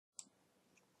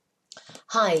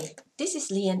Hi, this is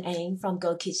Lian Ang from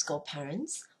Go Kids Go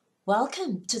Parents.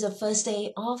 Welcome to the first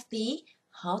day of the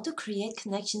How to Create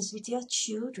Connections with Your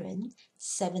Children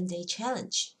 7-Day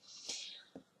Challenge.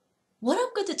 What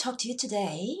I'm going to talk to you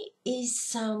today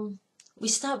is we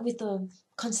start with the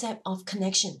concept of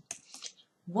connection.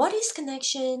 What is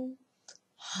connection?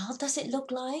 How does it look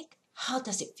like? How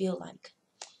does it feel like?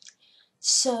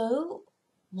 So,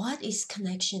 what is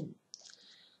connection?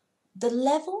 The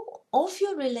level of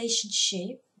your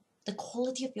relationship, the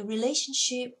quality of your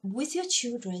relationship with your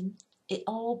children, it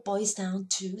all boils down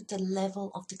to the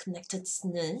level of the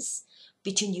connectedness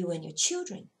between you and your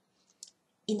children.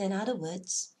 In other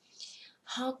words,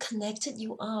 how connected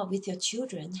you are with your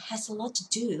children has a lot to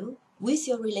do with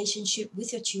your relationship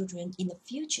with your children in the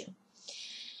future.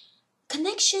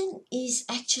 Connection is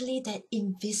actually that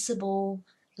invisible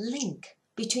link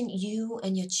between you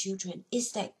and your children.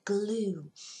 It's that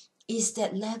glue. Is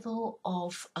that level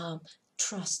of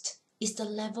trust, is the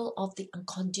level of the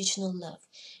unconditional love,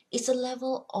 it's a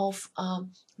level of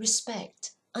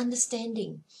respect,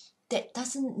 understanding that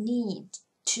doesn't need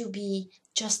to be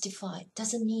justified,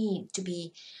 doesn't need to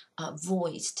be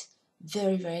voiced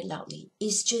very, very loudly.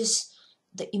 It's just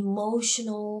the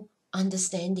emotional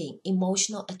understanding,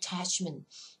 emotional attachment,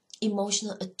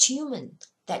 emotional attunement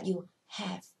that you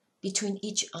have between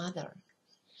each other.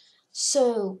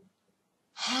 So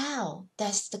how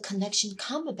does the connection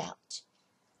come about?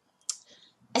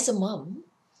 As a mom,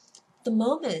 the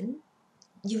moment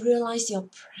you realize you're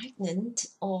pregnant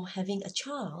or having a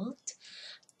child,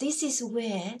 this is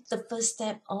where the first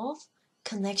step of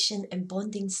connection and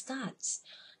bonding starts.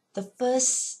 The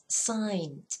first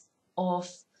sign of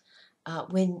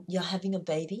when you're having a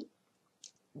baby,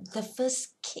 the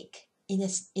first kick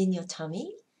in your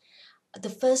tummy,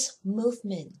 the first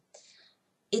movement,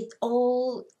 it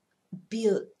all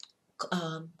built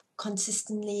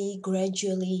consistently,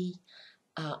 gradually,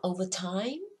 over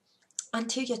time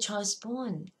until your child is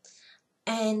born.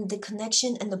 And the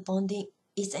connection and the bonding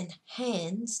is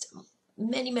enhanced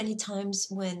many, many times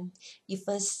when you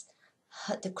first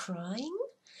heard the crying,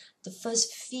 the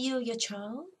first feel your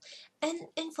child. And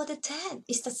for the dad,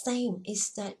 it's the same.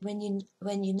 It's that when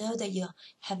you know that you're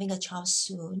having a child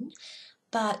soon,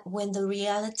 but when the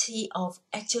reality of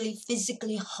actually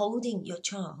physically holding your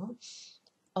child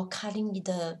or cutting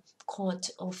the cord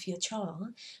of your child,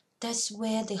 that's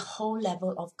where the whole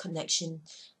level of connection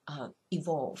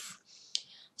evolve.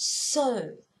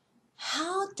 So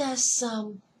how does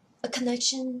a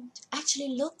connection actually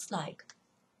look like?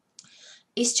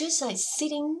 It's just like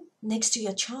sitting next to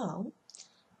your child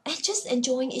and just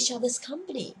enjoying each other's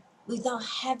company without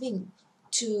having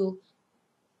to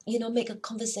make a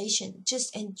conversation,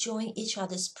 just enjoying each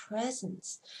other's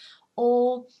presence,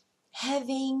 or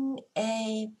having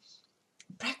a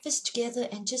breakfast together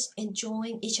and just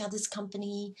enjoying each other's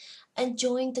company,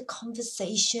 enjoying the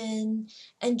conversation,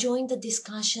 enjoying the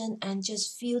discussion, and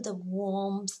just feel the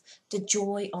warmth, the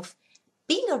joy of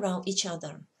being around each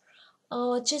other.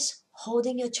 Or just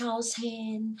holding your child's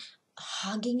hand,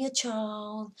 hugging your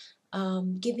child,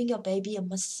 giving your baby a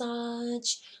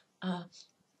massage, uh,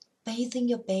 bathing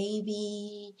your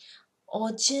baby,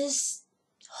 or just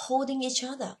holding each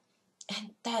other.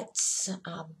 And that's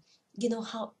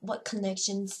what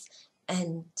connections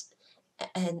and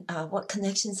what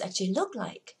connections actually look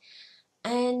like,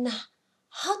 and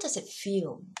how does it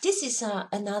feel. This is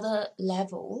another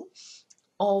level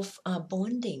of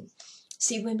bonding.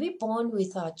 See, when we bond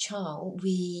with our child,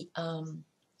 we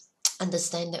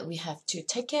understand that we have to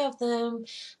take care of them.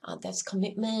 That's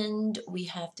commitment. We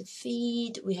have to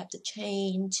feed, we have to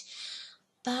change.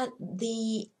 But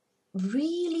the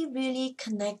really, really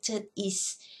connected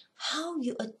is how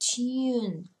you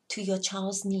attune to your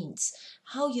child's needs,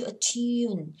 how you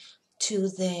attune to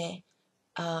their,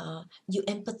 you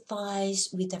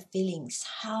empathize with their feelings,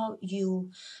 how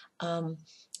you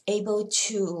able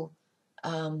to,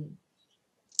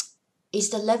 is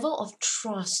the level of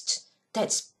trust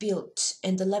that's built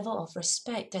and the level of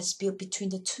respect that's built between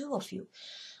the two of you.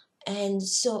 And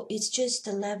so it's just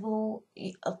the level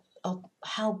of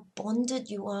how bonded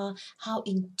you are, how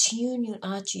in tune you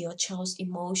are to your child's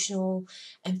emotional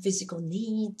and physical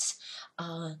needs,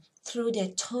 through their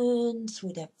tone,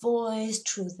 through their voice,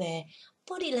 through their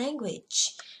body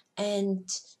language, and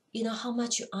how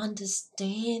much you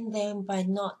understand them by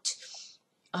not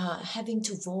having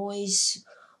to voice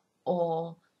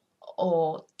or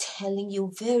telling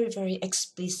you very, very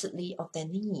explicitly of their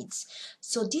needs.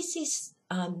 So this is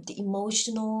the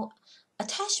emotional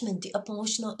attachment, the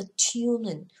emotional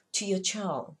attunement to your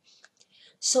child.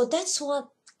 So that's what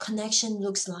connection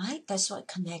looks like, that's what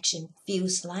connection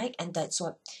feels like, and that's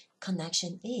what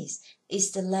connection is.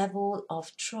 It's the level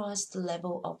of trust, the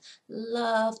level of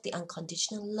love, the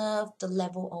unconditional love, the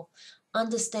level of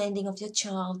understanding of your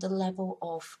child, the level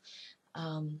of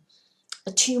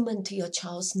attunement to your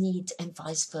child's needs, and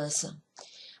vice versa.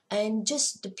 And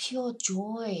just the pure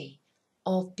joy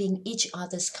of being each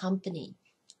other's company.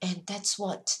 And that's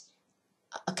what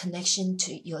a connection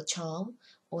to your child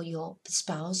or your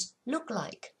spouse look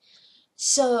like.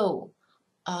 So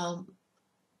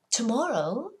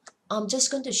tomorrow, I'm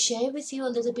just going to share with you a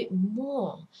little bit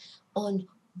more on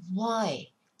why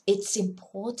it's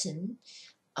important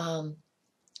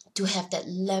to have that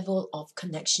level of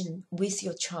connection with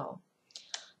your child.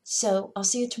 So I'll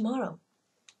see you tomorrow.